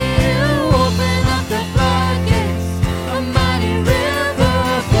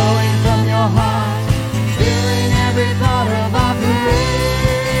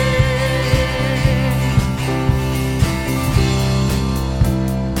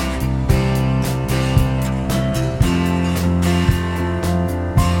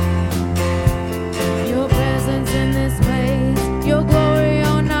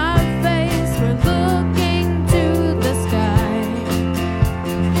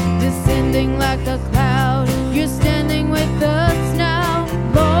like a cloud. You're standing with us now.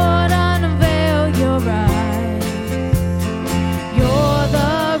 Lord, unveil your eyes. You're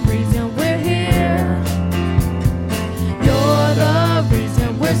the reason we're here. You're the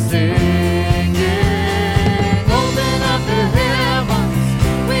reason we're singing. Open up the heavens,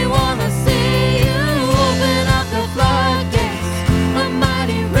 we want to see you. Open up the floodgates, a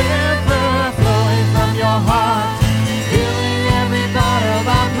mighty river flowing from your heart, filling every part of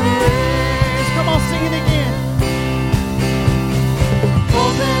our praise. Come on, sing it again.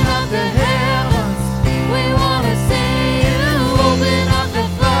 Open up the heavens, we want to see you. Open up the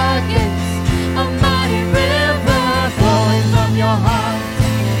floodgates, a mighty river flowing from your heart,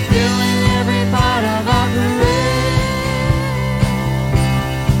 filling every part of our praise.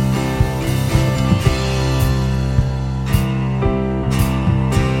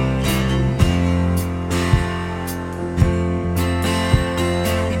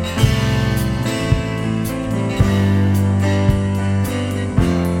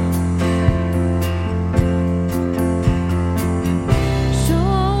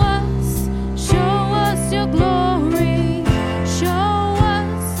 Show us your glory. Show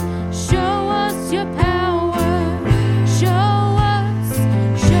us your power. Show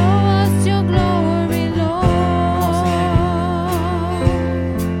us your glory, Lord.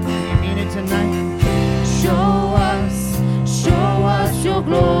 You mean it tonight? Show us your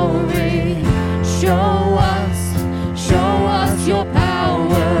glory. Show us your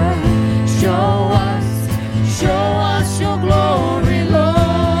power. Show us your glory,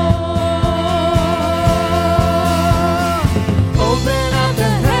 Lord. Open up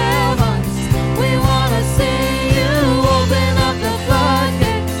the heavens, we want to see you. Open up the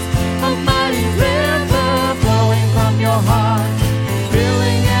floodgates, a mighty river flowing from your heart,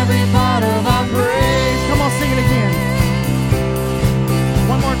 filling every part of our praise. Come on, sing it again.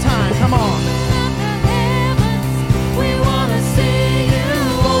 One more time. Come on. We want to see you.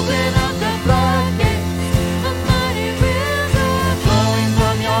 Open up the floodgates, a mighty river flowing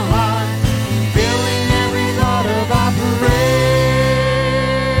from your heart, filling every part of our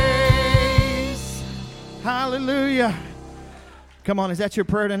praise. Hallelujah. Come on, is that your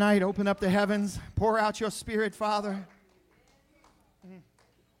prayer tonight? Open up the heavens. Pour out your spirit, Father.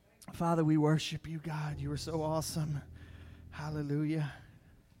 Father, we worship you, God. You are so awesome. Hallelujah.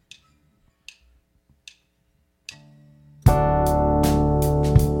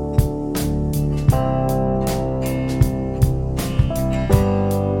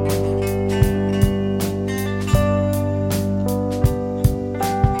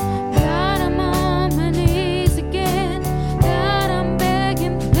 God, I'm on my knees again. God, I'm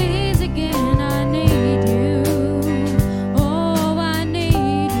begging, please again. I need you. Oh, I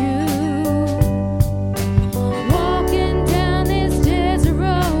need you. Walking down this desert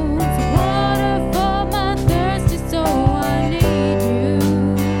road, water for my thirsty soul. I need you.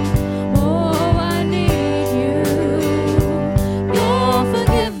 Oh, I need you. Your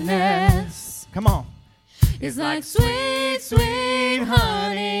forgiveness Come on. is like sweet, sweet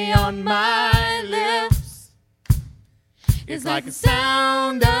honey on my lips. It's like the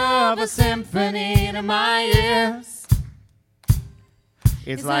sound of a symphony to my ears.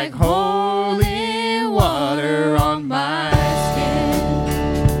 It's like holy water on my skin.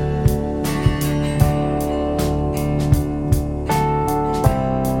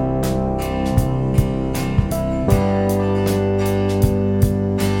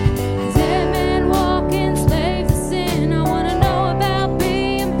 Dead man walking, slave to sin. I want to know about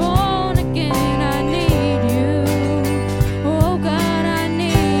being born again. I need you. Oh God, I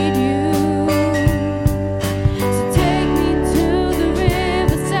need you. So take me to the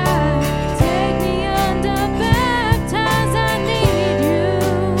riverside. Take me under, baptize. I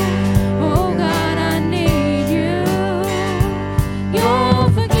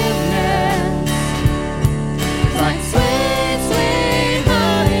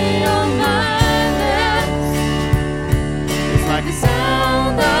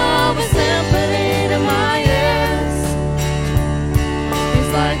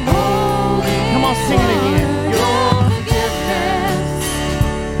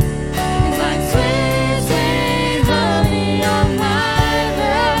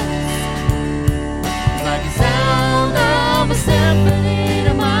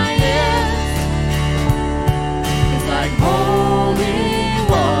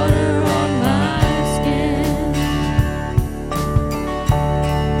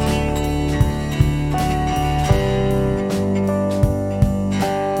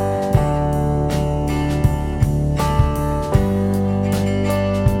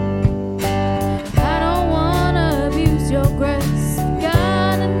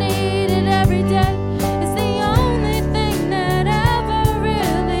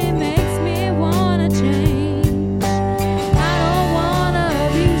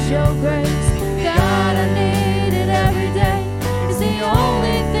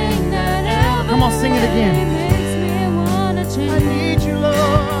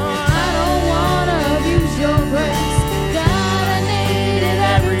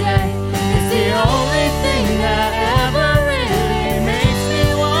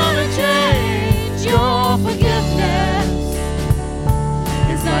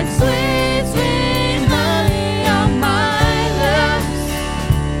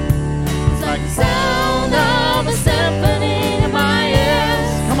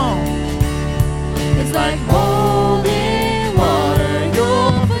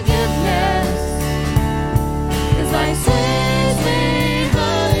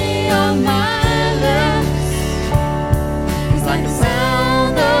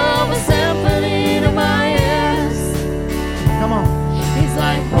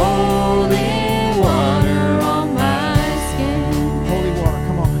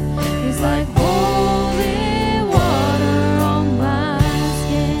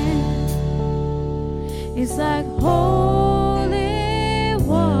tastes like holy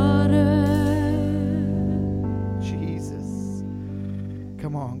water. Jesus.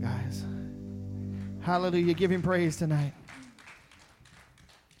 Come on, guys. Hallelujah. Give him praise tonight.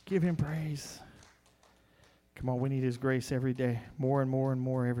 Give him praise. Come on, we need his grace every day. More and more and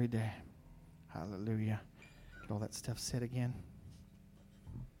more every day. Hallelujah. Get all that stuff said again.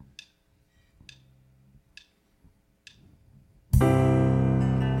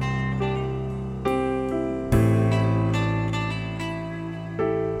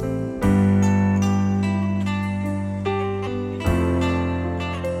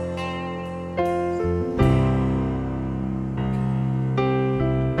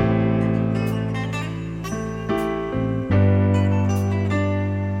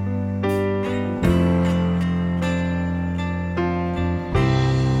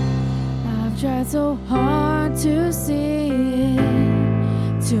 Tried so hard to see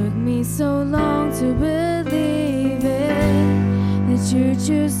it, took me so long to believe it, that you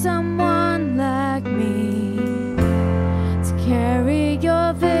choose someone like me to carry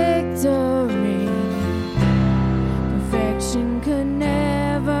your victory. Perfection could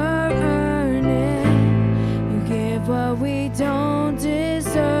never earn it. You give what we don't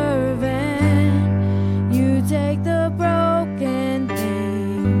deserve, and you take the broken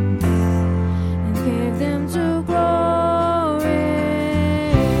things and give them to glory.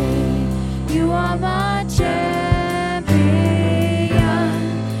 You are my champion.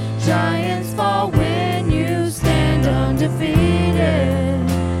 Giants fall when you stand undefeated.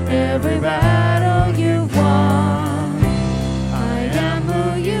 Every battle you've won, I am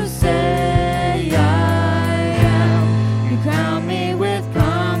who you say I am. You crown me with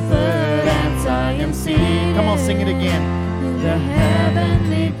confidence. I am seated. Come on, sing it again. In the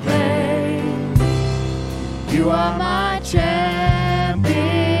heavenly place. You are my champion.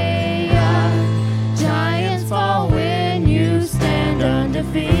 Giants fall when you stand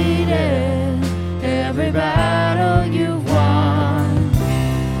undefeated. Every battle you've won,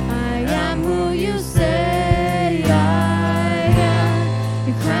 I am who you say I am.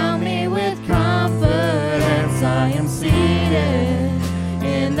 You crown me with confidence. I am seated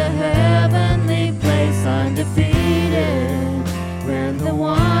in the heavenly place, undefeated, with the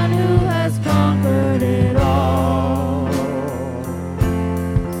one who has conquered it all.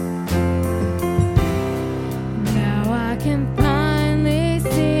 Now I can finally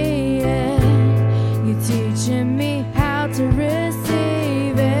see it. You're teaching me how to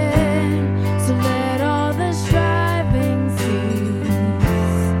receive it. So let all the striving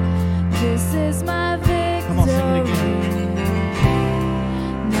cease. This is my victory. Come on, sing it again.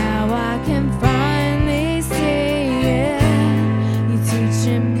 Now I can finally see it. You're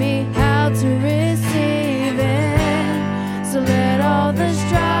teaching me how to receive it. So let all the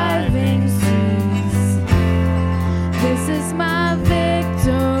striving cease. This is my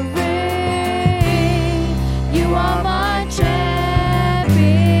victory. You are my champion.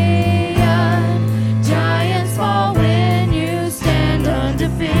 Giants fall when you stand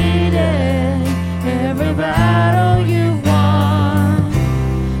undefeated. Every battle you've won,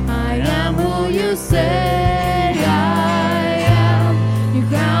 I am who you say I am. You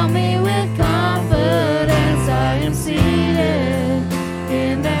crown me with confidence. I am seated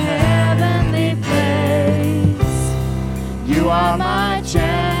in the heavenly place. You are my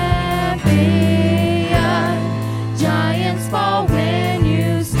champion. Giants fall when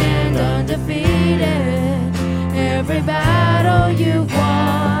you stand undefeated. Every battle you've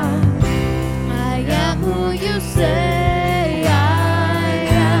won, I am who you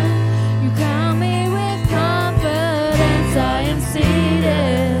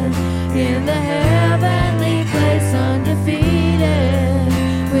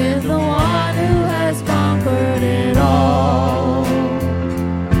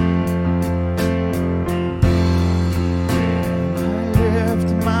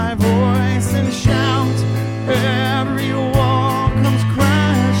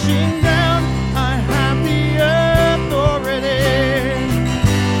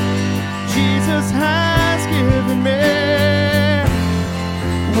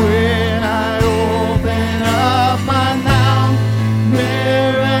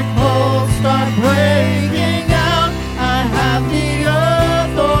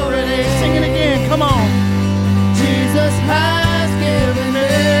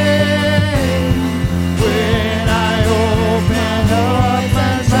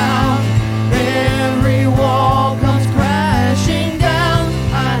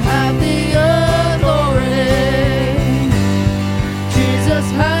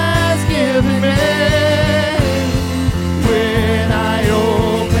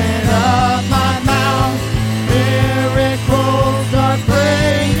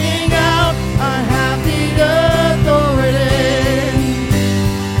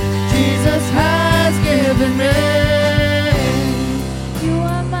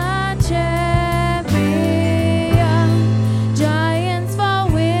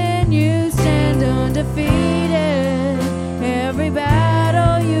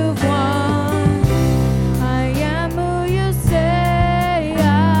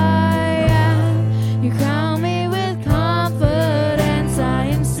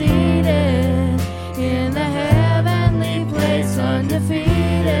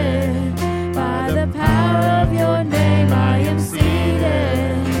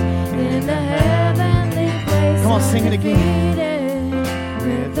sing it again. defeated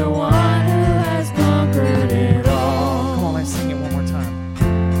with the one who has conquered it all. Come on, let's sing it one more time.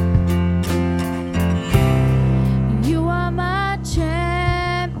 You are my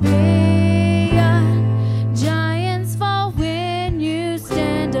champion. Giants fall when you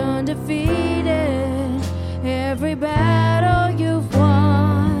stand undefeated. Every battle you've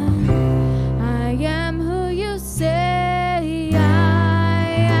won. I am who you say I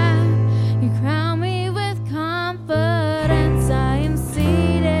am. You crown me with confidence. I am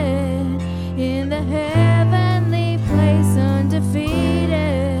seated in the heavenly place,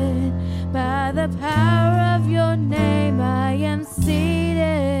 undefeated. By the power of your name, I am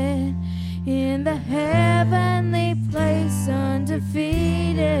seated in the heavenly place,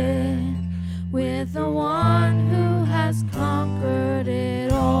 undefeated, with the one who has conquered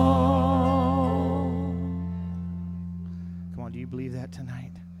it all. Come on, do you believe that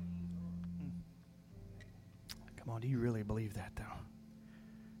tonight? Come on, do you really believe that, though?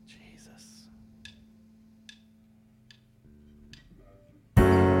 Jesus.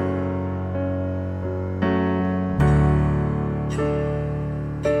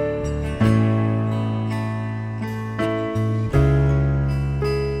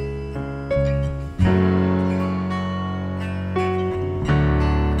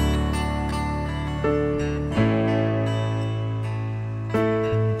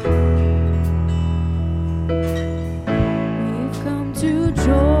 We've come to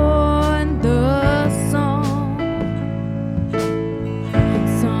join the song,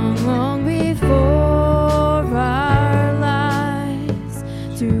 sung long before our lives,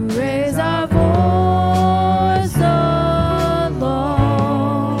 to raise our voice along,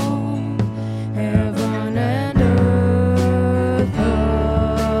 heaven and earth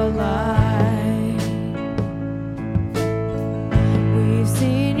alike. We've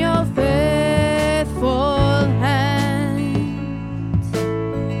seen your faithful hands,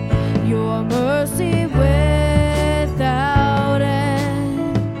 your mercy without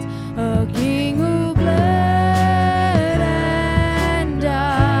end, a king who bled and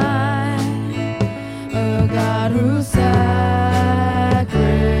died, a God who sacrificed.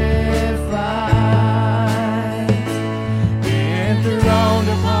 Enthroned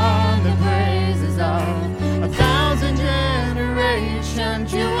upon the praises of 1,000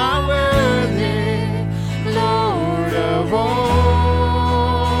 generations, you are worthy, Lord of all.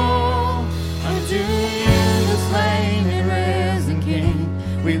 Unto you, the slain and risen King,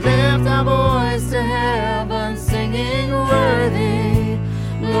 we lift our voice to heaven, singing, worthy,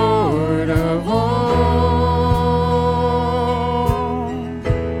 Lord of all.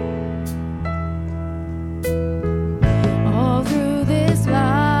 All through this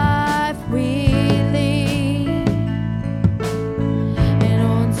life we lead, and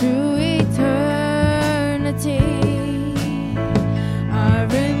on to eternity. Our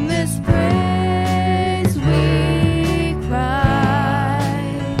endless praise we cry.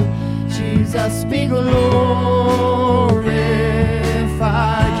 Jesus be Glorified.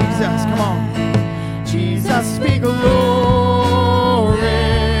 Jesus, come on. Jesus be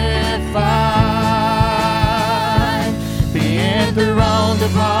glorified, be enthroned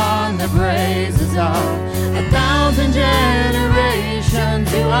upon the praises of 1,000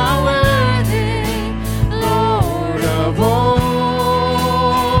 generations. You are worthy, Lord of all.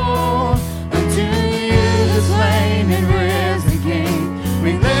 Unto you, the slain and risen King,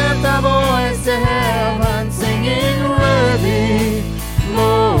 we lift our voice to heaven, singing, worthy,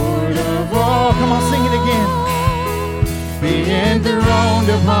 Lord of all. Come on, sing it again. Be enthroned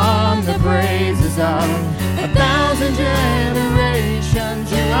upon the praises of 1,000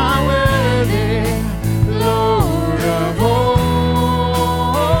 generations. You are worthy, Lord of all.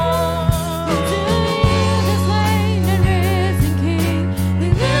 to the slain and risen King. We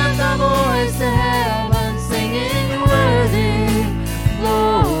Lift our voice to heaven, singing, worthy,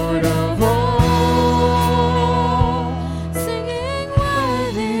 Lord of all. singing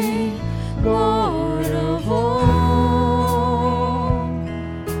worthy, Lord of all.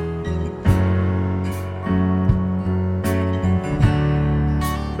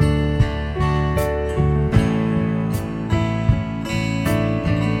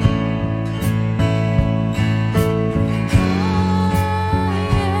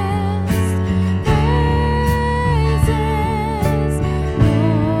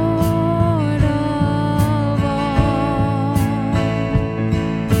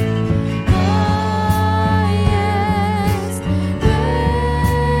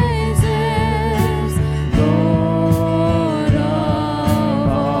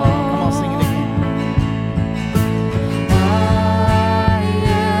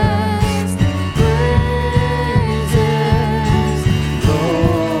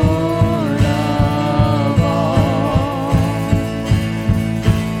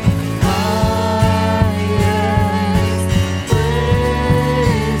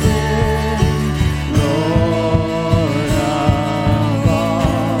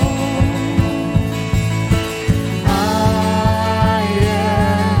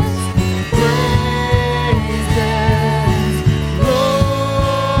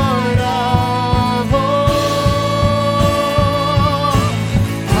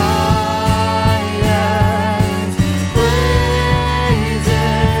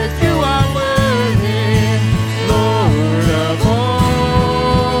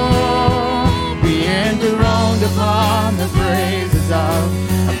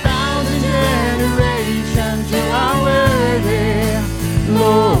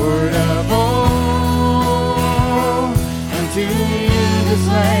 the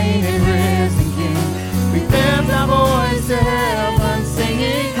slain and risen King. We lift our voice to heaven,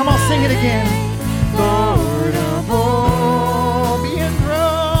 singing. Come on, sing it again. Lord of all, Be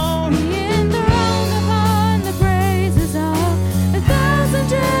enthroned. Be enthroned upon the praises of 1,000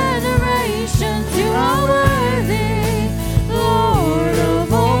 generations. You are worthy, Lord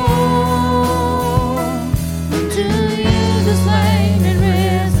of all. unto you the slain and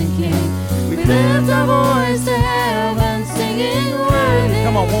risen King. We lift our voice to heaven, singing worthy.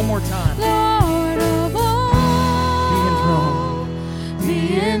 Come on, one more time. Lord of Be all. enthroned.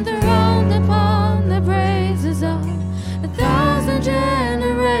 Be enthroned upon the praises of 1,000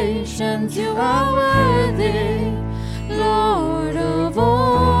 generations. You are worthy, Lord of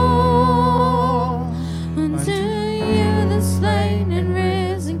all. Unto you, the slain and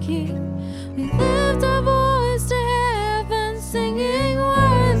risen King, we lift our voice to heaven, singing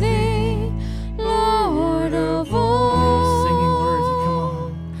worthy, Lord of all. Singing worthy, come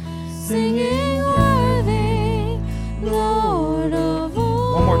on. Singing worthy, Lord of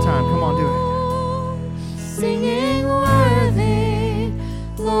all. One more time, come on, do Singing worthy,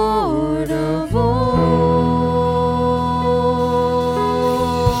 Lord of all.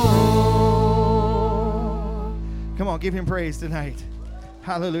 it. Come on, give him praise tonight.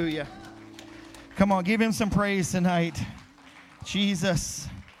 Hallelujah. Come on, give him some praise tonight. Jesus.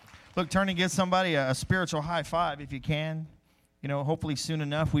 Look, turn and give somebody a spiritual high five if you can. You know, hopefully soon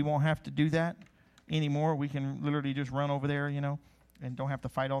enough we won't have to do that anymore. We can literally just run over there, you know, and don't have to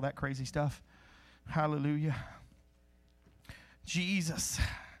fight all that crazy stuff. Hallelujah. Jesus.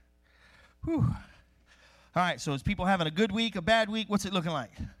 Whew. All right, so is people having a good week, a bad week? What's it looking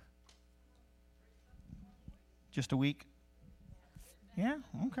like? Just a week? Yeah,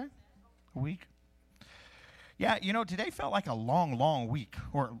 okay. A week. Yeah, you know, today felt like a long, long week,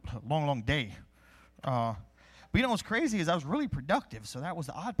 or a long, long day. But you know what's crazy is I was really productive, so that was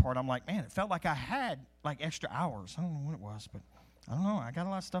the odd part. I'm like, man, it felt like I had like extra hours. I don't know what it was, but I don't know. I got a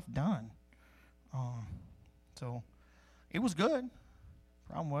lot of stuff done. So it was good.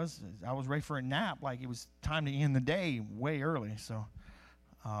 Problem was I was ready for a nap. Like it was time to end the day way early. So,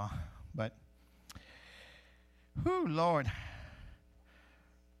 but, whew, Lord.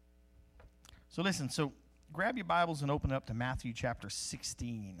 So listen, so grab your Bibles and open it up to Matthew chapter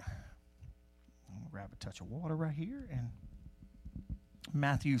 16. I'm going to grab a touch of water right here and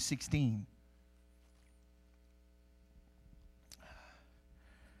Matthew 16.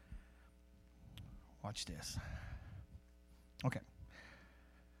 Watch this. Okay.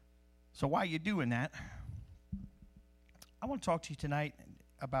 So while you're doing that, I want to talk to you tonight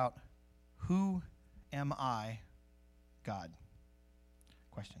about who am I, God?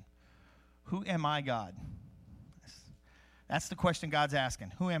 Question. Who am I, God? That's the question God's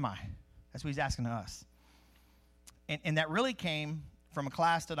asking. Who am I? That's what he's asking to us. And that really came from a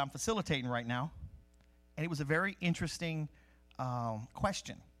class that I'm facilitating right now. And it was a very interesting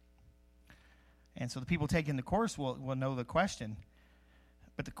question. And so the people taking the course will know the question.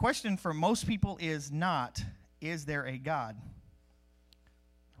 But the question for most people is not, is there a God?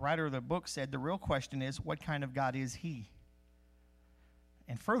 The writer of the book said the real question is, what kind of God is he?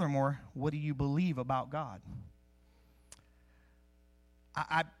 And furthermore, what do you believe about God?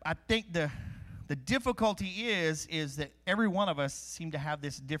 I think the difficulty is that every one of us seem to have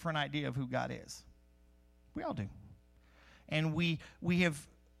this different idea of who God is. We all do. And we have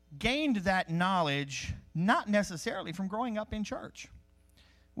gained that knowledge not necessarily from growing up in church.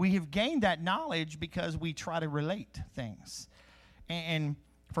 We have gained that knowledge because we try to relate things. And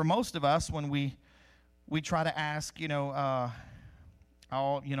for most of us, when we try to ask, he's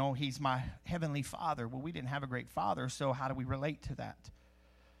my heavenly Father. Well, we didn't have a great father, so how do we relate to that?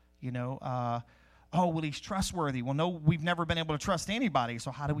 Well, he's trustworthy. Well, no, we've never been able to trust anybody, so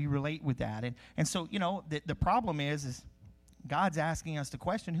how do we relate with that? And so, the problem is God's asking us the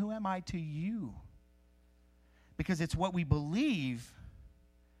question, who am I to you? Because it's what we believe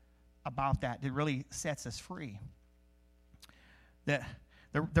about that really sets us free. The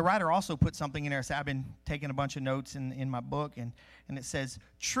writer also put something in there. So I've been taking a bunch of notes in my book, and it says,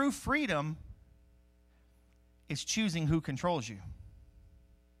 true freedom is choosing who controls you.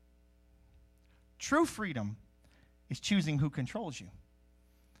 True freedom is choosing who controls you.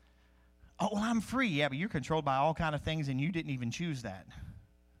 Oh, well, I'm free. Yeah, but you're controlled by all kind of things, and you didn't even choose that.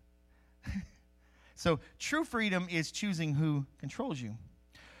 So true freedom is choosing who controls you.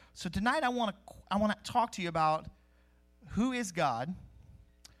 So tonight I want to talk to you about who is God.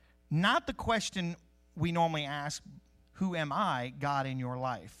 Not the question we normally ask, who am I, God, in your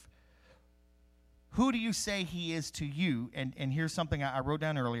life? Who do you say he is to you? And here's something I wrote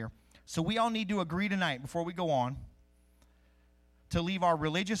down earlier. So we all need to agree tonight, before we go on, to leave our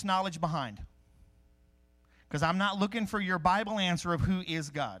religious knowledge behind. Because I'm not looking for your Bible answer of who is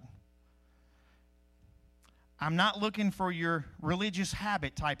God. I'm not looking for your religious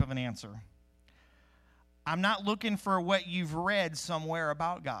habit type of an answer. I'm not looking for what you've read somewhere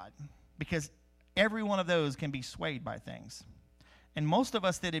about God, because every one of those can be swayed by things. And most of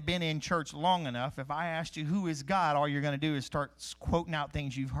us that have been in church long enough, if I asked you who is God, all you're going to do is start quoting out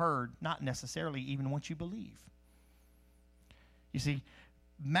things you've heard, not necessarily even what you believe. You see,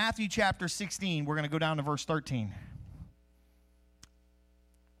 Matthew chapter 16, we're going to go down to verse 13.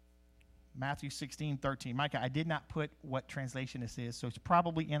 Matthew 16:13. Micah, I did not put what translation this is, so it's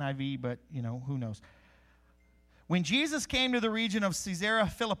probably NIV, but, who knows. When Jesus came to the region of Caesarea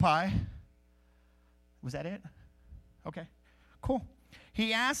Philippi, was that it? Okay, cool.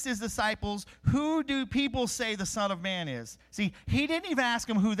 He asked his disciples, who do people say the Son of Man is? See, he didn't even ask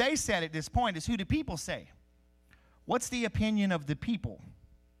them who they said at this point. It's who do people say? What's the opinion of the people?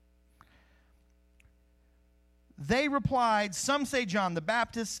 They replied, some say John the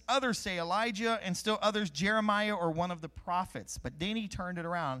Baptist, others say Elijah, and still others Jeremiah or one of the prophets. But then he turned it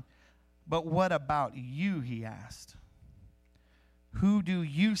around. But what about you, he asked. Who do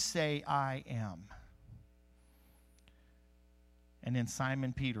you say I am? And then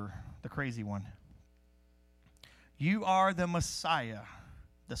Simon Peter, the crazy one. You are the Messiah,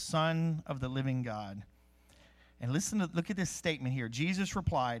 the Son of the living God. And look at this statement here. Jesus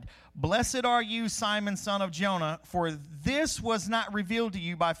replied, blessed are you, Simon, son of Jonah, for this was not revealed to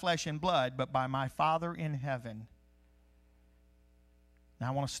you by flesh and blood, but by my Father in heaven. Now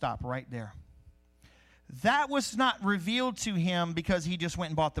I want to stop right there. That was not revealed to him because he just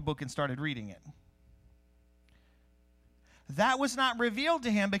went and bought the book and started reading it. That was not revealed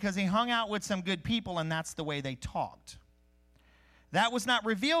to him because he hung out with some good people and that's the way they talked. That was not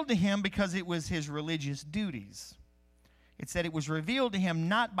revealed to him because it was his religious duties. It said it was revealed to him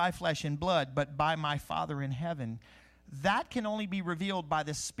not by flesh and blood, but by my Father in heaven. That can only be revealed by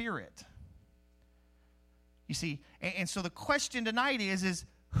the Spirit. You see, and so the question tonight is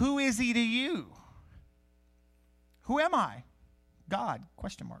who is he to you? Who am I? God,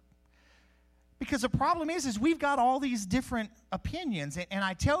 question mark. Because the problem is we've got all these different opinions, and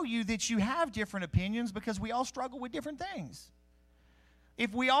I tell you that you have different opinions because we all struggle with different things.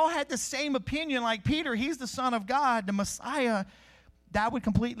 If we all had the same opinion like Peter, he's the Son of God, the Messiah, that would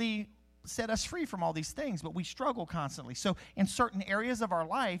completely set us free from all these things, but we struggle constantly. So in certain areas of our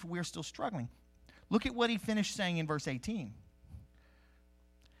life, we're still struggling. Look at what he finished saying in verse 18.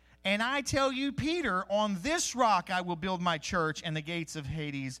 And I tell you, Peter, on this rock I will build my church, and the gates of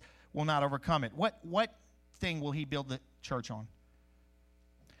Hades will not overcome it. What thing will he build the church on?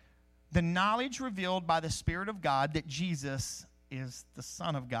 The knowledge revealed by the Spirit of God that Jesus is the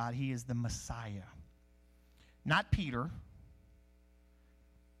Son of God. He is the Messiah. Not Peter.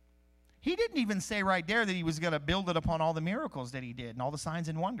 He didn't even say right there that he was going to build it upon all the miracles that he did and all the signs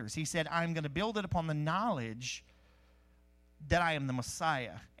and wonders. He said, I'm going to build it upon the knowledge that I am the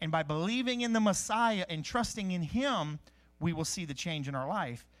Messiah. And by believing in the Messiah and trusting in him, we will see the change in our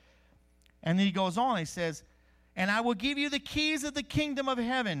life. And then he goes on, he says, and I will give you the keys of the kingdom of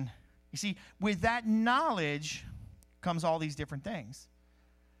heaven. You see, with that knowledge comes all these different things.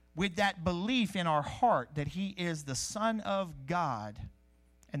 With that belief in our heart that he is the Son of God,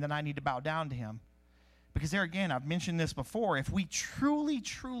 and that I need to bow down to him. Because there again, I've mentioned this before, if we truly,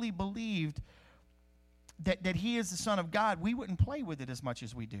 truly believed that he is the Son of God, we wouldn't play with it as much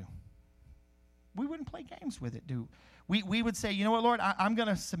as we do. We wouldn't play games with it, we would say, you know what, Lord, I'm going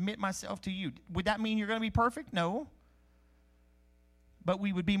to submit myself to you. Would that mean you're going to be perfect? No. But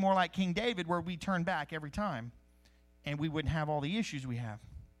we would be more like King David, where we turn back every time, and we wouldn't have all the issues we have.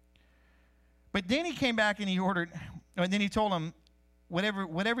 But then he came back and he then he told him,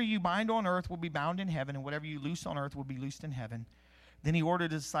 whatever you bind on earth will be bound in heaven, and whatever you loose on earth will be loosed in heaven. Then he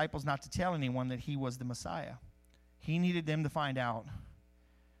ordered his disciples not to tell anyone that he was the Messiah. He needed them to find out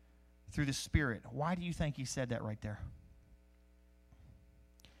through the Spirit. Why do you think he said that right there?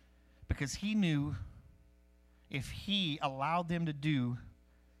 Because he knew if he allowed them to do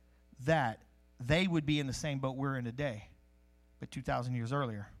that, they would be in the same boat we're in today, but 2,000 years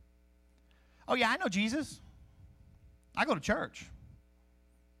earlier. Oh yeah, I know Jesus. I go to church.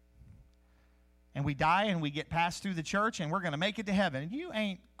 And we die and we get passed through the church and we're going to make it to heaven. And you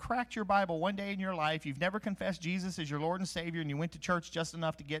ain't cracked your Bible one day in your life. You've never confessed Jesus as your Lord and Savior, and you went to church just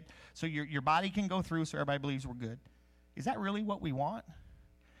enough to get so your body can go through so everybody believes we're good. Is that really what we want?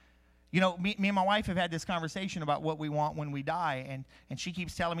 You know, me and my wife have had this conversation about what we want when we die, and she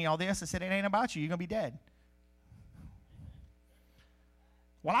keeps telling me all this. I said, it ain't about you. You're going to be dead.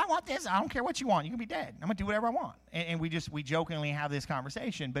 Well, I want this. I don't care what you want. You can be dead. I'm going to do whatever I want. And we jokingly have this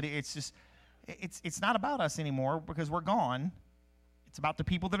conversation, but it's just, it's not about us anymore because we're gone. It's about the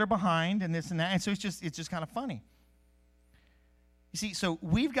people that are behind and this and that. And so it's just kind of funny. You see, so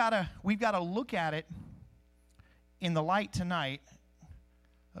we've got to look at it in the light tonight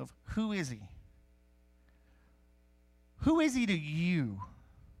of who is he? Who is he to you?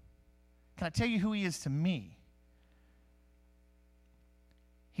 Can I tell you who he is to me?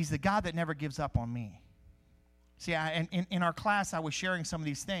 He's the God that never gives up on me. See, in our class, I was sharing some of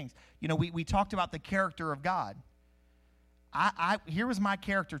these things. You know, we talked about the character of God. Here was my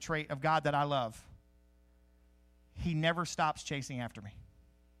character trait of God that I love. He never stops chasing after me.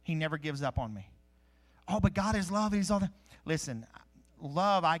 He never gives up on me. Oh, but God is love. He's all that. Listen,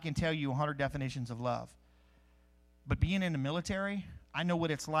 love, I can tell you 100 definitions of love. But being in the military, I know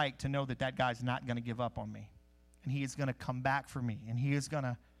what it's like to know that that guy's not going to give up on me. And he is going to come back for me. And he is going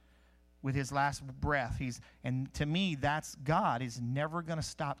to, with his last breath, and to me, that's God is never going to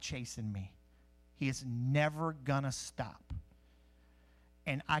stop chasing me. He is never going to stop.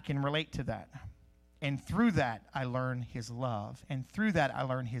 And I can relate to that. And through that, I learn his love. And through that, I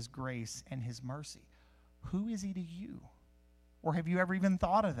learn his grace and his mercy. Who is he to you? Or have you ever even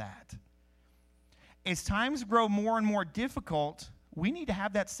thought of that? As times grow more and more difficult, we need to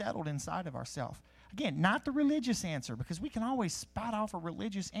have that settled inside of ourselves. Again, not the religious answer, because we can always spout off a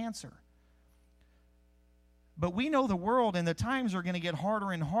religious answer. But we know the world and the times are going to get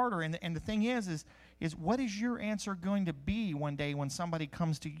harder and harder. And the thing is what is your answer going to be one day when somebody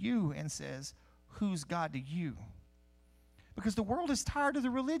comes to you and says, who's God to you? Because the world is tired of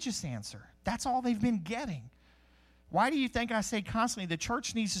the religious answer. That's all they've been getting. Why do you think I say constantly the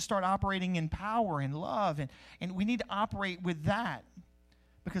church needs to start operating in power and love, and we need to operate with that?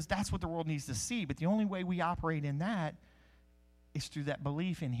 Because that's what the world needs to see. But the only way we operate in that is through that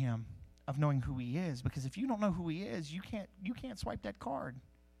belief in him, of knowing who he is. Because if you don't know who he is, you can't swipe that card.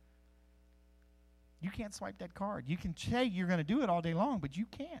 You can't swipe that card. You can say you're going to do it all day long, but you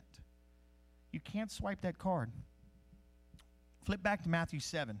can't. You can't swipe that card. Flip back to Matthew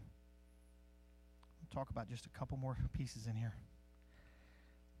 7. We'll talk about just a couple more pieces in here.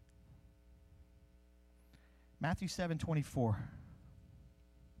 Matthew 7:24.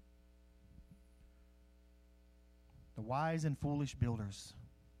 The wise and foolish builders.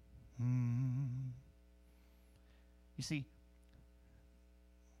 You see,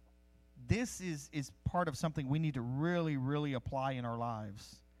 this is part of something we need to really, really apply in our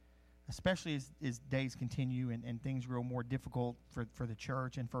lives, especially as days continue and things grow more difficult for the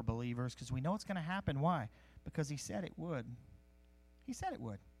church and for believers, because we know it's going to happen. Why? Because he said it would. He said it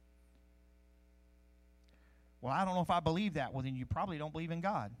would. Well, I don't know if I believe that. Well, then you probably don't believe in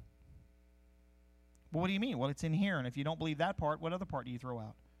God. Well, what do you mean? Well, it's in here, and if you don't believe that part, what other part do you throw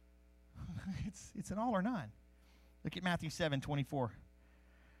out? It's an all or none. Look at Matthew 7:24.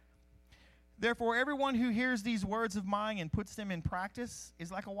 Therefore, everyone who hears these words of mine and puts them in practice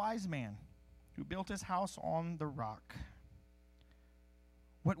is like a wise man who built his house on the rock.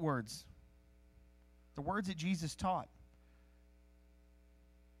 What words? The words that Jesus taught.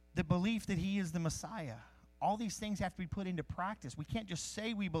 The belief that he is the Messiah. All these things have to be put into practice. We can't just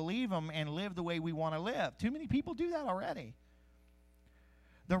say we believe them and live the way we want to live. Too many people do that already.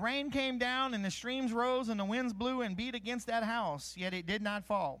 The rain came down and the streams rose and the winds blew and beat against that house, yet it did not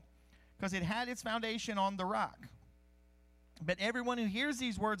fall, because it had its foundation on the rock. But everyone who hears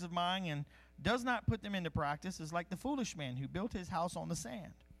these words of mine and does not put them into practice is like the foolish man who built his house on the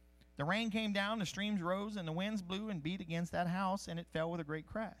sand. The rain came down, the streams rose, and the winds blew and beat against that house, and it fell with a great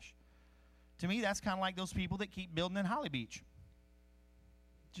crash. To me, that's kind of like those people that keep building in Holly Beach.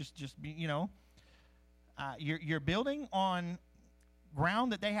 You're building on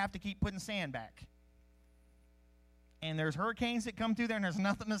ground that they have to keep putting sand back. And there's hurricanes that come through there, and there's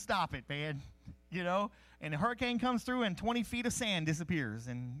nothing to stop it, man. And a hurricane comes through, and 20 feet of sand disappears.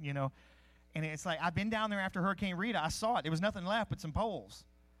 And it's like, I've been down there after Hurricane Rita. I saw it. There was nothing left but some poles.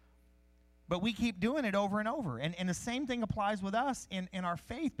 But we keep doing it over and over. And the same thing applies with us in our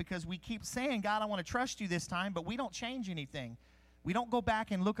faith, because we keep saying, God, I want to trust you this time, but we don't change anything. We don't go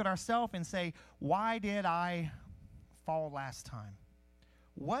back and look at ourselves and say, why did I fall last time?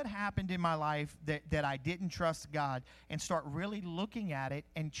 What happened in my life that I didn't trust God? And start really looking at it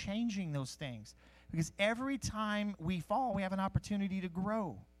and changing those things. Because every time we fall, we have an opportunity to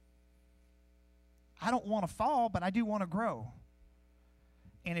grow. I don't want to fall, but I do want to grow.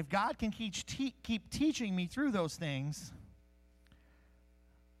 And if God can keep teaching me through those things,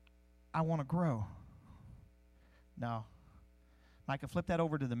 I want to grow. Now, Micah, flip that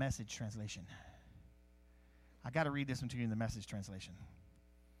over to the Message translation. I got to read this one to you in the Message translation.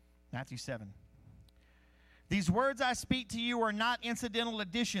 Matthew 7. These words I speak to you are not incidental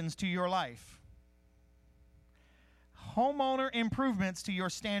additions to your life, homeowner improvements to your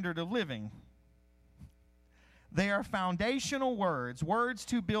standard of living. They are foundational words, words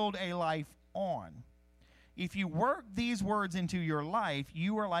to build a life on. If you work these words into your life,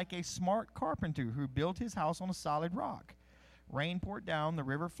 you are like a smart carpenter who built his house on a solid rock. Rain poured down, the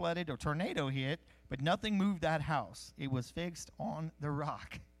river flooded, a tornado hit, but nothing moved that house. It was fixed on the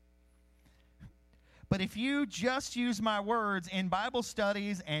rock. But if you just use my words in Bible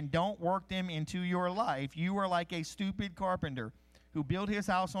studies and don't work them into your life, you are like a stupid carpenter who built his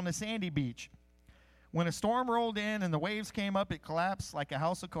house on a sandy beach. When a storm rolled in and the waves came up, it collapsed like a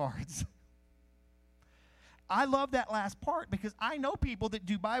house of cards. I love that last part because I know people that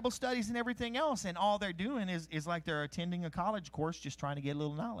do Bible studies and everything else, and all they're doing is like they're attending a college course just trying to get a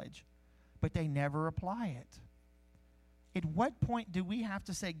little knowledge. But they never apply it. At what point do we have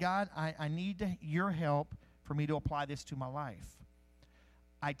to say, God, I need your help for me to apply this to my life?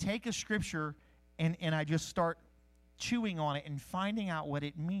 I take a scripture and I just start chewing on it and finding out what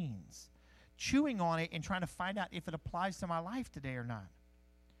it means. Chewing on it and trying to find out if it applies to my life today or not.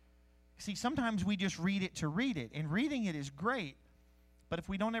 See, sometimes we just read it to read it, and reading it is great, but if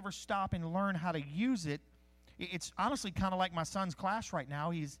we don't ever stop and learn how to use it, it's honestly kind of like my son's class right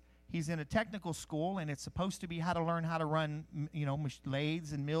now. He's in a technical school, and it's supposed to be how to learn how to run,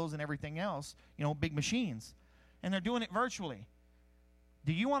 lathes and mills and everything else, big machines. And they're doing it virtually.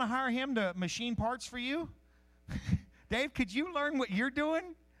 Do you want to hire him to machine parts for you? Dave, could you learn what you're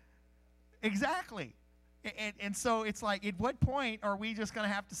doing? Exactly. And so it's like, at what point are we just going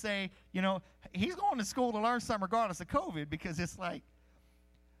to have to say, he's going to school to learn something regardless of COVID, because it's like,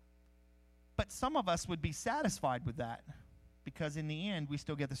 but some of us would be satisfied with that, because in the end, we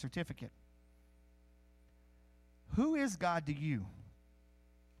still get the certificate. Who is God to you?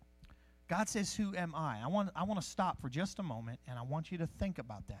 God says, who am I? I want to stop for just a moment, and I want you to think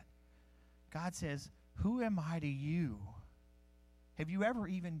about that. God says, who am I to you? Have you ever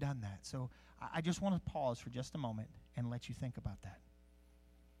even done that? So I just want to pause for just a moment and let you think about that.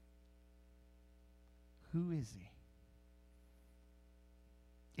 Who is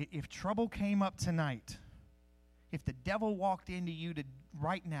he? If trouble came up tonight, if the devil walked into you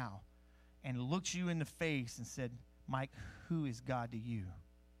right now and looked you in the face and said, Mike, who is God to you?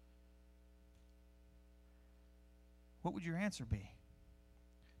 What would your answer be?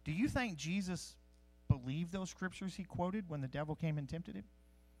 Do you think Jesus believed those scriptures he quoted when the devil came and tempted him?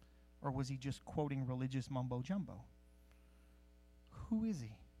 Or was he just quoting religious mumbo-jumbo? Who is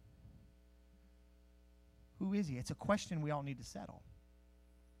he? Who is he? It's a question we all need to settle.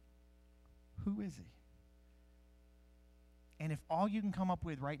 Who is he? And if all you can come up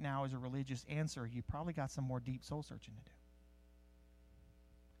with right now is a religious answer, you probably got some more deep soul searching to do.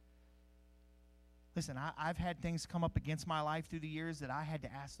 Listen, I've had things come up against my life through the years that I had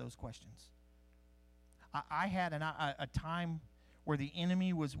to ask those questions. I had a time where the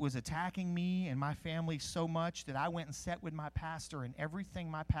enemy was attacking me and my family so much that I went and sat with my pastor, and everything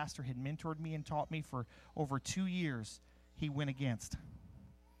my pastor had mentored me and taught me for over 2 years, he went against.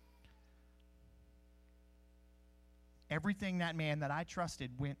 Everything that man that I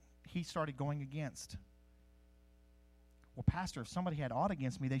trusted he started going against. Well, pastor, if somebody had aught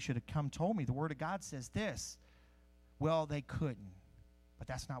against me, they should have come told me. The word of God says this. Well, they couldn't, but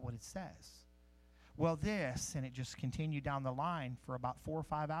that's not what it says. Well, this, and it just continued down the line for about 4 or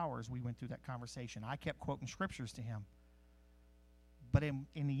 5 hours. We went through that conversation. I kept quoting scriptures to him. But in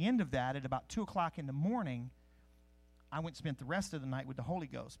the end of that, at about 2 o'clock in the morning, I went and spent the rest of the night with the Holy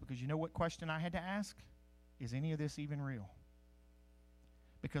Ghost, because you know what question I had to ask? Is any of this even real?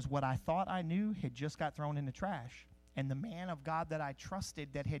 Because what I thought I knew had just got thrown in the trash. And the man of God that I trusted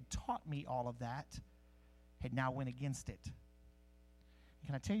that had taught me all of that had now went against it.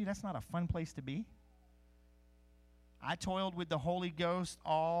 Can I tell you, that's not a fun place to be? I toiled with the Holy Ghost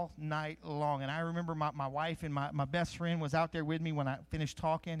all night long. And I remember my wife and my best friend was out there with me when I finished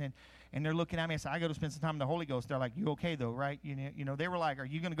talking. And they're looking at me and said, I got to spend some time with the Holy Ghost. They're like, you okay though, right? You know, they were like, are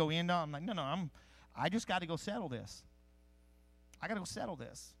you going to go in now? I'm like, no, I just got to go settle this. I got to go settle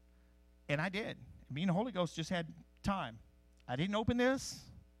this. And I did. Me and the Holy Ghost just had time. I didn't open this.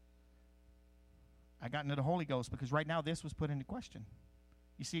 I got into the Holy Ghost, because right now this was put into question.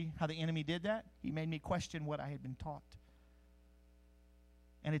 You see how the enemy did that? He made me question what I had been taught.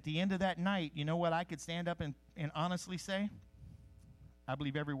 And at the end of that night, you know what I could stand up and honestly say? I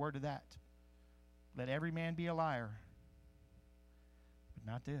believe every word of that. Let every man be a liar,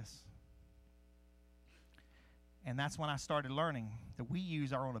 but not this. And that's when I started learning that we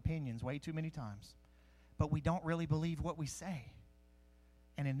use our own opinions way too many times, but we don't really believe what we say.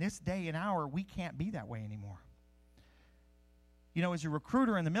 And in this day and hour, we can't be that way anymore. You know, as a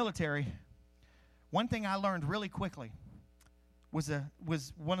recruiter in the military, one thing I learned really quickly was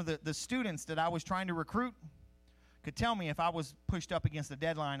one of the students that I was trying to recruit could tell me if I was pushed up against the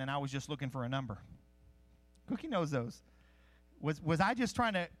deadline and I was just looking for a number. Cookie knows those. Was I just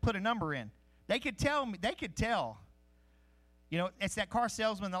trying to put a number in? They could tell me. They could tell. You know, it's that car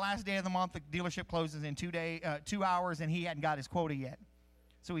salesman. The last day of the month, the dealership closes in 2 hours, and he hadn't got his quota yet.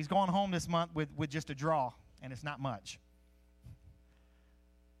 So he's going home this month with just a draw, and it's not much.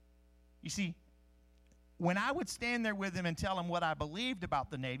 You see, when I would stand there with him and tell him what I believed about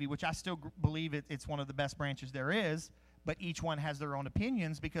the Navy, which I still believe it's one of the best branches there is, but each one has their own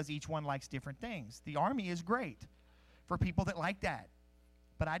opinions because each one likes different things. The Army is great for people that like that,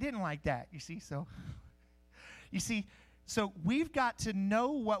 but I didn't like that, you see. So we've got to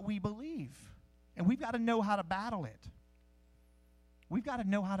know what we believe, and we've got to know how to battle it. We've got to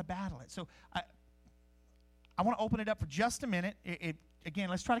know how to battle it. So I want to open it up for just a minute. Again,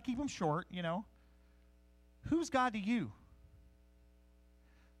 let's try to keep them short, you know. Who's God to you?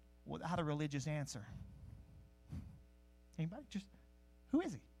 Without a religious answer. Anybody? Just, who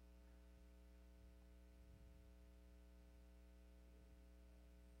is he?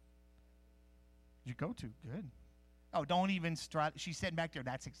 You go to, good. Oh, don't even try. She's sitting back there.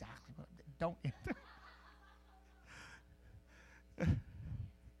 That's exactly what. Don't.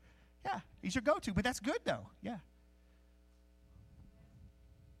 Yeah, he's your go-to, but that's good though. Yeah.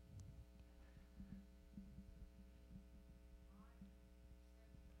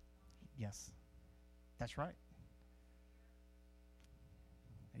 Yes, that's right.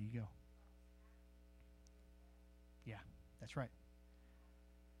 There you go. Yeah, that's right.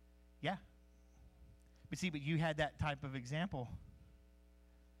 Yeah. But see, but you had that type of example.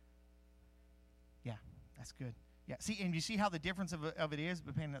 Yeah, that's good. Yeah, see, and you see how the difference of it is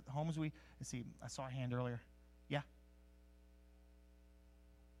between the homes let's see, I saw a hand earlier. Yeah.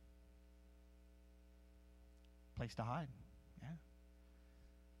 Place to hide. Yeah.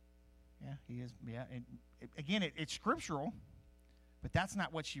 Yeah, he is. Yeah, and again, it's scriptural, but that's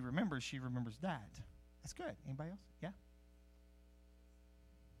not what she remembers. She remembers that. That's good. Anybody else? Yeah.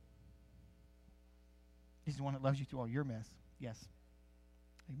 He's the one that loves you through all your mess. Yes.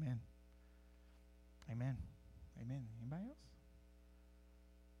 Amen. Amen. Amen. Anybody else?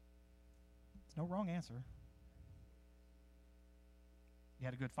 There's no wrong answer. You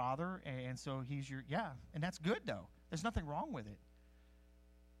had a good father, and so he's your, yeah, and that's good, though. There's nothing wrong with it.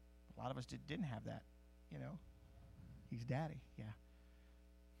 A lot of us didn't have that, you know. He's daddy, yeah.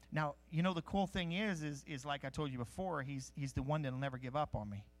 Now, you know, the cool thing is like I told you before, he's the one that'll never give up on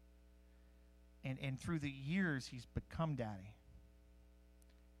me. And through the years, he's become daddy.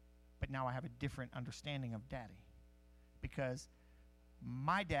 But now I have a different understanding of daddy. Because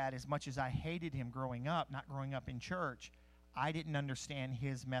my dad, as much as I hated him growing up, not growing up in church, I didn't understand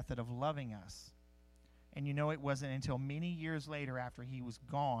his method of loving us. And you know, it wasn't until many years later after he was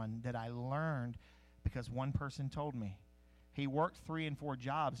gone that I learned, because one person told me. He worked 3 and 4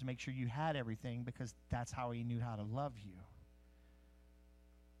 jobs to make sure you had everything because that's how he knew how to love you.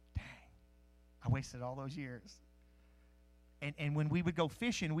 Dang. I wasted all those years. And when we would go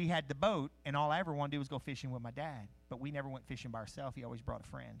fishing, we had the boat, and all I ever wanted to do was go fishing with my dad. But we never went fishing by ourselves. He always brought a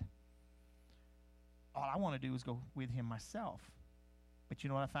friend. All I wanted to do was go with him myself. But you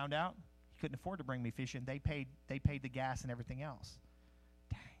know what I found out? He couldn't afford to bring me fishing. They paid the gas and everything else.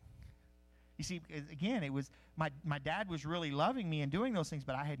 Dang. You see, again, it was my dad was really loving me and doing those things,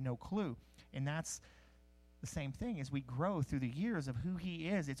 but I had no clue. And that's the same thing as we grow through the years of who he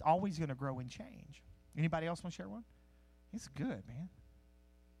is. It's always going to grow and change. Anybody else want to share one? It's good, man.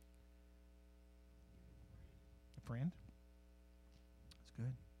 A friend? That's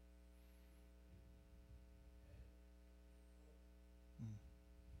good. Mm.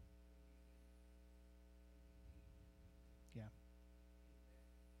 Yeah.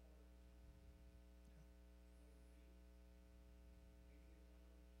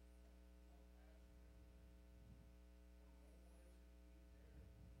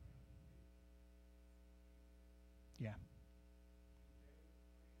 Yeah.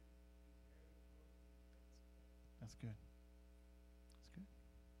 That's good. That's good.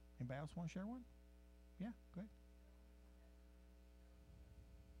 Anybody else want to share one? Yeah, go ahead.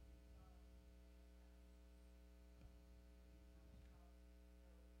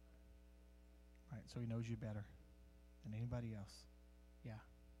 All right, so he knows you better than anybody else. Yeah,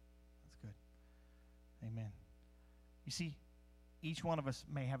 that's good. Amen. You see, each one of us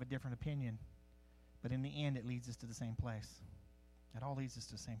may have a different opinion, but in the end, it leads us to the same place. It all leads us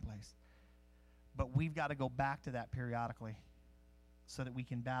to the same place. But we've got to go back to that periodically so that we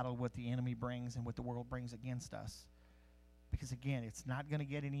can battle what the enemy brings and what the world brings against us. Because again, it's not going to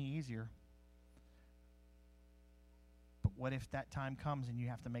get any easier. But what if that time comes and you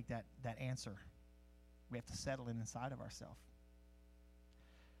have to make that answer? We have to settle it inside of ourselves.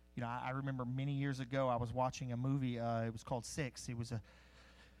 You know, I remember many years ago I was watching a movie. It was called Six. It was a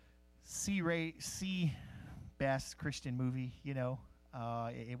C best Christian movie. You know,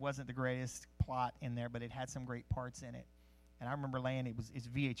 it wasn't the greatest plot in there, but it had some great parts in it. And I remember it's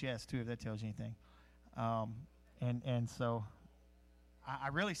VHS too, if that tells you anything. And so I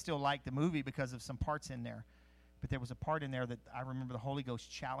really still like the movie because of some parts in there. But there was a part in there that I remember the Holy Ghost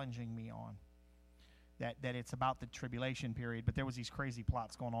challenging me on. That it's about the tribulation period, but there was these crazy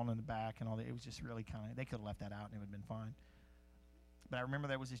plots going on in the back and all that. It was just really kind of, they could have left that out and it would have been fine. But I remember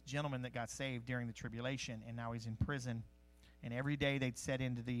there was this gentleman that got saved during the tribulation, and now he's in prison. And every day they'd set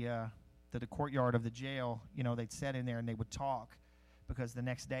into the courtyard of the jail. You know, they'd set in there and they would talk, because the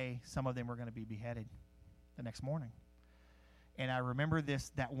next day some of them were going to be beheaded the next morning. And I remember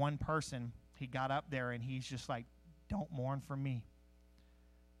that one person, he got up there and he's just like, "Don't mourn for me.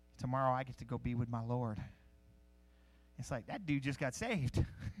 Tomorrow I get to go be with my Lord." It's like, that dude just got saved.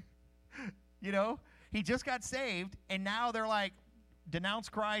 You know, he just got saved, and now they're like, denounce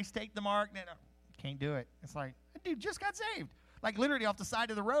Christ, take the mark. No, can't do it. It's like, that dude just got saved, like literally off the side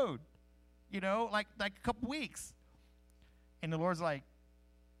of the road, you know, like a couple weeks. And the Lord's like,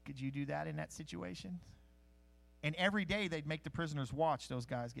 could you do that in that situation? And every day they'd make the prisoners watch those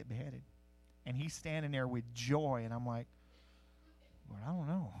guys get beheaded. And he's standing there with joy, and I'm like, Lord, I don't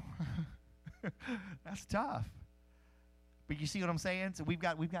know. That's tough. But you see what I'm saying? So we've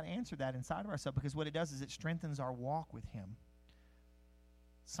got to answer that inside of ourselves, because what it does is it strengthens our walk with him.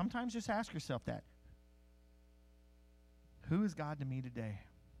 Sometimes just ask yourself that. Who is God to me today?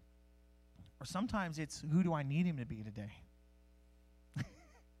 Or sometimes it's, who do I need him to be today?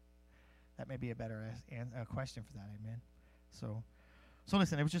 That may be a better question for that, amen? So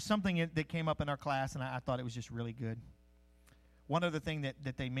listen, it was just something that came up in our class, and I thought it was just really good. One other thing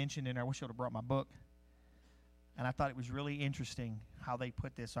that they mentioned in there, I wish I would have brought my book, and I thought it was really interesting how they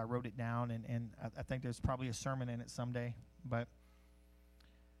put this. So I wrote it down, and I think there's probably a sermon in it someday. But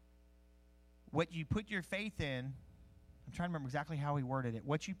what you put your faith in, I'm trying to remember exactly how he worded it.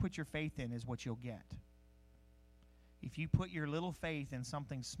 What you put your faith in is what you'll get. If you put your little faith in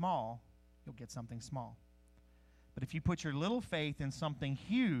something small, you'll get something small. But if you put your little faith in something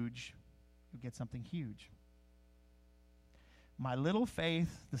huge, you'll get something huge. My little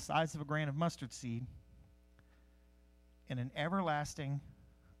faith, the size of a grain of mustard seed, in an everlasting,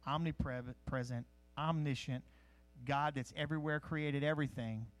 omnipresent, omniscient God that's everywhere, created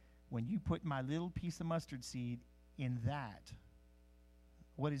everything, when you put my little piece of mustard seed in that,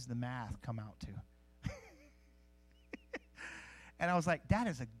 what does the math come out to? And I was like, that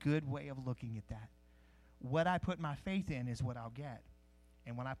is a good way of looking at that. What I put my faith in is what I'll get.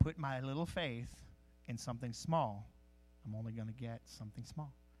 And when I put my little faith in something small, I'm only going to get something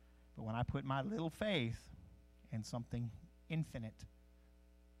small. But when I put my little faith in something infinite,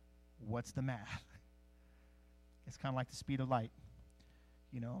 what's the math? It's kind of like the speed of light.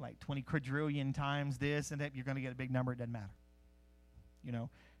 You know, like 20 quadrillion times this and that, you're going to get a big number. It doesn't matter. You know,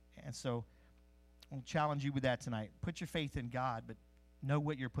 and so I'll challenge you with that tonight. Put your faith in God, but know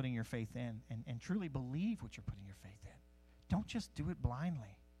what you're putting your faith in, and truly believe what you're putting your faith in. Don't just do it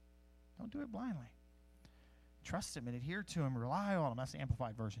blindly. Don't do it blindly. Trust him and adhere to him. Rely on him. That's the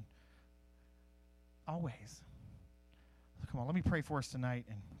Amplified version. Always. So come on, let me pray for us tonight,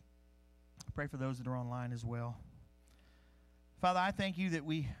 and pray for those that are online as well. Father, I thank you that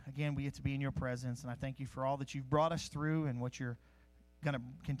we get to be in your presence, and I thank you for all that you've brought us through and what you're going to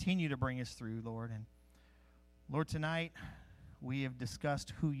continue to bring us through, Lord. And Lord, tonight we have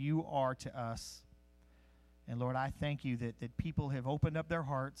discussed who you are to us. And Lord, I thank you that people have opened up their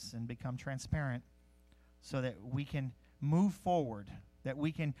hearts and become transparent so that we can move forward, that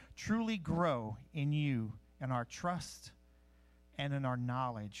we can truly grow in you and our trust and in our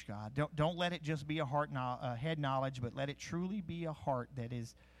knowledge, God. Don't let it just be a head knowledge, but let it truly be a heart that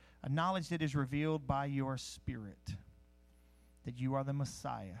is a knowledge that is revealed by your Spirit, that you are the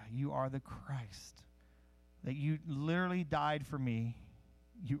Messiah, you are the Christ, that you literally died for me,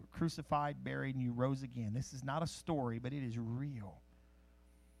 you were crucified, buried, and you rose again. This is not a story, but it is real.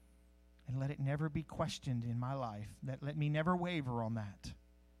 And let it never be questioned in my life. Let me never waver on that.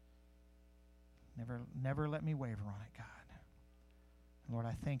 Never let me waver on it, God. Lord,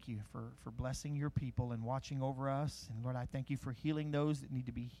 I thank you for blessing your people and watching over us. And Lord, I thank you for healing those that need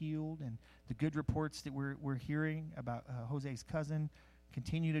to be healed, and the good reports that we're hearing about Jose's cousin.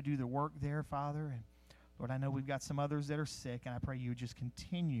 Continue to do the work there, Father. And Lord, I know we've got some others that are sick, and I pray you would just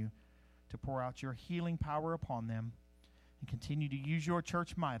continue to pour out your healing power upon them and continue to use your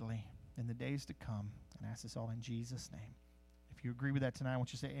church mightily in the days to come. And I ask this all in Jesus' name. If you agree with that tonight, I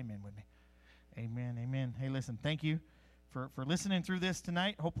want you to say amen with me. Amen, amen. Hey, listen, thank you for listening through this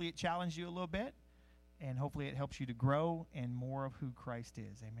tonight. Hopefully it challenged you a little bit, and hopefully it helps you to grow in more of who Christ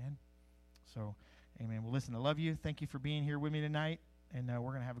is. Amen. So, amen. Well, listen, I love you. Thank you for being here with me tonight, and we're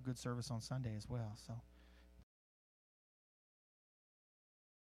going to have a good service on Sunday as well. So.